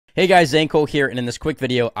Hey guys, Zanko here, and in this quick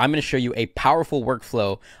video, I'm going to show you a powerful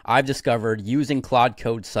workflow I've discovered using Claude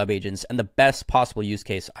Code Sub-Agents and the best possible use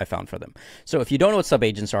case I found for them. So if you don't know what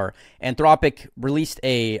sub-agents are, Anthropic released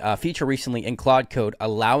a feature recently in Claude Code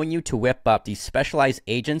allowing you to whip up these specialized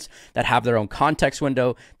agents that have their own context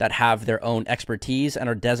window, that have their own expertise, and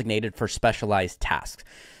are designated for specialized tasks.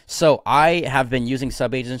 So I have been using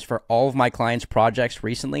sub-agents for all of my clients' projects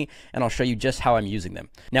recently, and I'll show you just how I'm using them.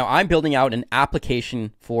 Now, I'm building out an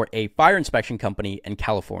application for a fire inspection company in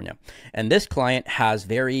California, and this client has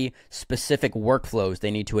very specific workflows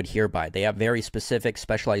they need to adhere by. They have very specific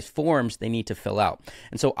specialized forms they need to fill out.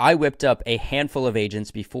 And so I whipped up a handful of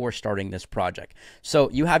agents before starting this project. So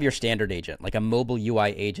you have your standard agent, like a mobile UI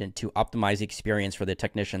agent to optimize the experience for the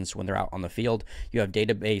technicians when they're out on the field. You have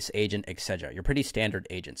database agent, etc. Your pretty standard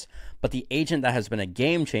agents. But the agent that has been a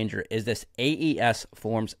game changer is this AES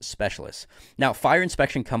forms specialist. Now, fire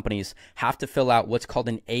inspection companies have to fill out what's called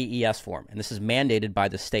an AES form, and this is mandated by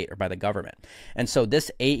the state or by the government. And so this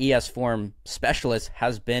AES form specialist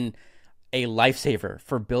has been a lifesaver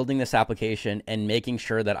for building this application and making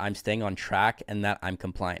sure that I'm staying on track and that I'm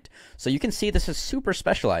compliant. So you can see this is super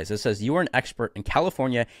specialized. It says you are an expert in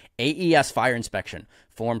California AES fire inspection,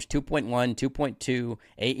 forms 2.1, 2.2,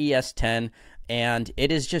 AES 10, and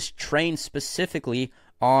it is just trained specifically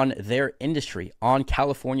on their industry, on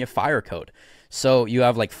California fire code. So you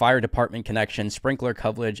have like fire department connections, sprinkler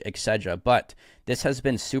coverage, etc. But this has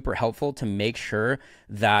been super helpful to make sure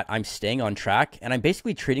that I'm staying on track. And I'm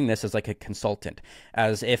basically treating this as like a consultant,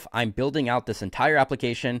 as if I'm building out this entire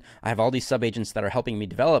application. I have all these sub-agents that are helping me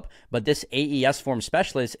develop, but this AES form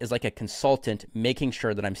specialist is like a consultant, making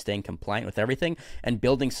sure that I'm staying compliant with everything and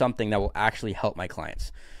building something that will actually help my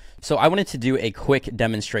clients. So I wanted to do a quick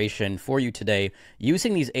demonstration for you today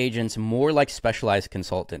using these agents more like specialized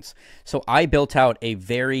consultants. So I built out a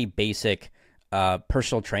very basic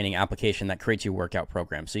personal training application that creates your workout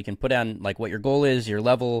program. So you can put on like what your goal is, your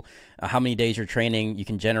level, how many days you're training, you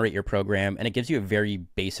can generate your program, and it gives you a very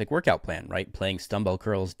basic workout plan, right? Playing dumbbell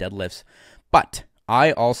curls, deadlifts. But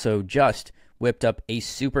I also just whipped up a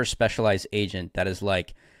super specialized agent that is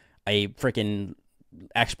like a freaking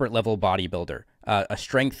expert level bodybuilder, a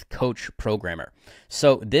strength coach programmer.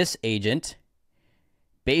 So this agent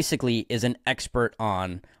basically is an expert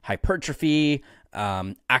on hypertrophy,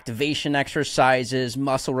 activation exercises,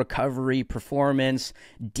 muscle recovery, performance,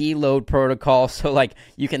 deload protocol. So like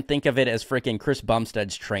you can think of it as freaking Chris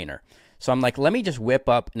Bumstead's trainer. So I'm like, let me just whip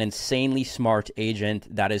up an insanely smart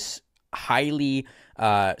agent that is highly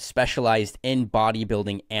specialized in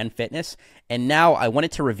bodybuilding and fitness. And now I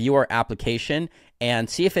wanted to review our application and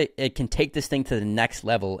see if it can take this thing to the next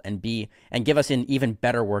level and give us an even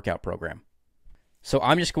better workout program. So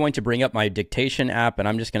I'm just going to bring up my dictation app and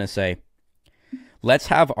I'm just going to say, let's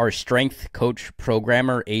have our strength coach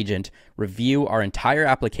programmer agent review our entire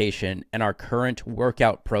application and our current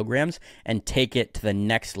workout programs and take it to the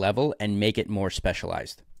next level and make it more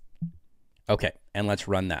specialized. Okay, and let's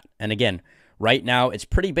run that. And again, right now it's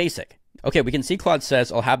pretty basic. Okay, we can see Claude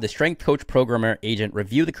says, I'll have the strength coach programmer agent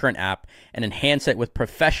review the current app and enhance it with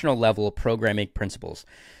professional level programming principles.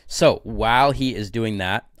 So while he is doing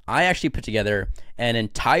that, I actually put together an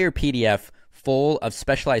entire PDF full of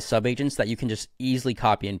specialized sub-agents that you can just easily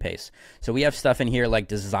copy and paste. So we have stuff in here like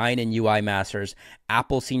design and UI masters,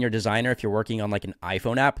 Apple Senior Designer if you're working on like an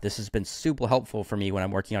iPhone app. This has been super helpful for me when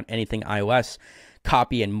I'm working on anything iOS.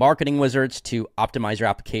 Copy and marketing wizards to optimize your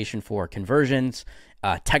application for conversions,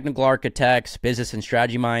 technical architects, business and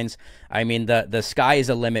strategy minds. I mean, the sky is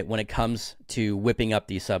the limit when it comes to whipping up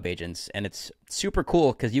these sub-agents. And it's super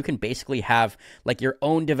cool because you can basically have like your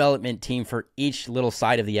own development team for each little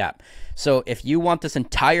side of the app. So if you want this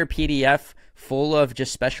entire PDF full of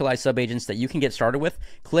just specialized sub-agents that you can get started with,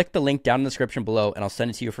 click the link down in the description below and I'll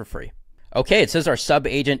send it to you for free. Okay, it says our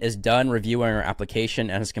sub-agent is done reviewing our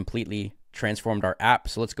application and has completely transformed our app.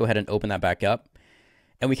 So let's go ahead and open that back up.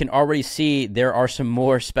 And we can already see there are some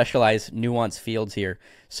more specialized nuanced fields here.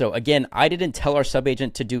 So again, I didn't tell our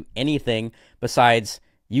sub-agent to do anything besides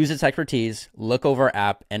use its expertise, look over our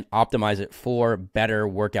app, and optimize it for better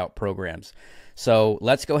workout programs. So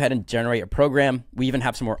let's go ahead and generate a program. We even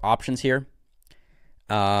have some more options here.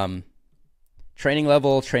 Training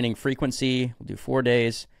level, training frequency, we'll do 4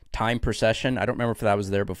 days. Time per session, I don't remember if that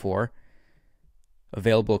was there before.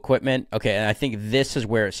 Available equipment. Okay, and I think this is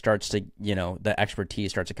where it starts to, the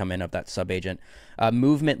expertise starts to come in of that sub-agent.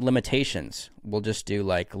 Movement limitations. We'll just do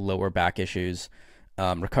like lower back issues.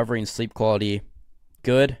 Recovery and sleep quality.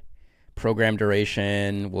 Good. Program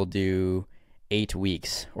duration. We'll do 8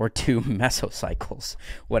 weeks or 2 mesocycles,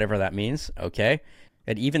 whatever that means. Okay.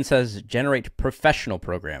 It even says generate professional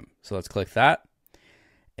program. So let's click that.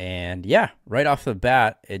 And yeah, right off the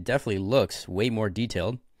bat, it definitely looks way more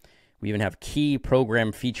detailed. We even have key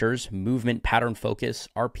program features, movement, pattern focus,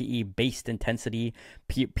 RPE, based intensity,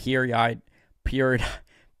 periodized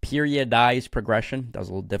progression. That was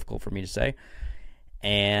a little difficult for me to say.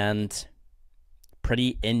 And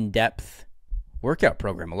pretty in-depth workout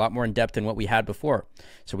program, a lot more in-depth than what we had before.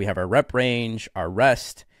 So we have our rep range, our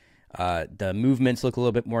rest, the movements look a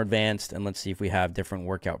little bit more advanced, and let's see if we have different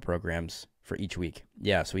workout programs for each week.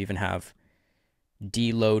 Yeah, so we even have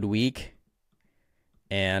deload week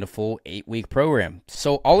and a full 8-week program.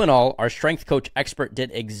 So all in all, our strength coach expert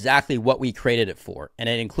did exactly what we created it for. And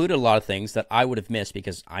it included a lot of things that I would have missed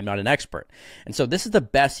because I'm not an expert. And so this is the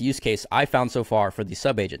best use case I found so far for these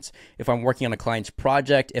sub-agents. If I'm working on a client's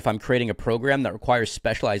project, if I'm creating a program that requires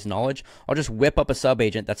specialized knowledge, I'll just whip up a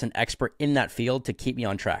sub-agent that's an expert in that field to keep me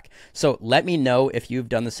on track. So let me know if you've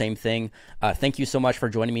done the same thing. Thank you so much for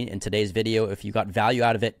joining me in today's video. If you got value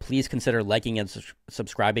out of it, please consider liking and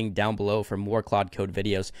subscribing down below for more Claude Code videos,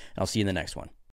 and I'll see you in the next one.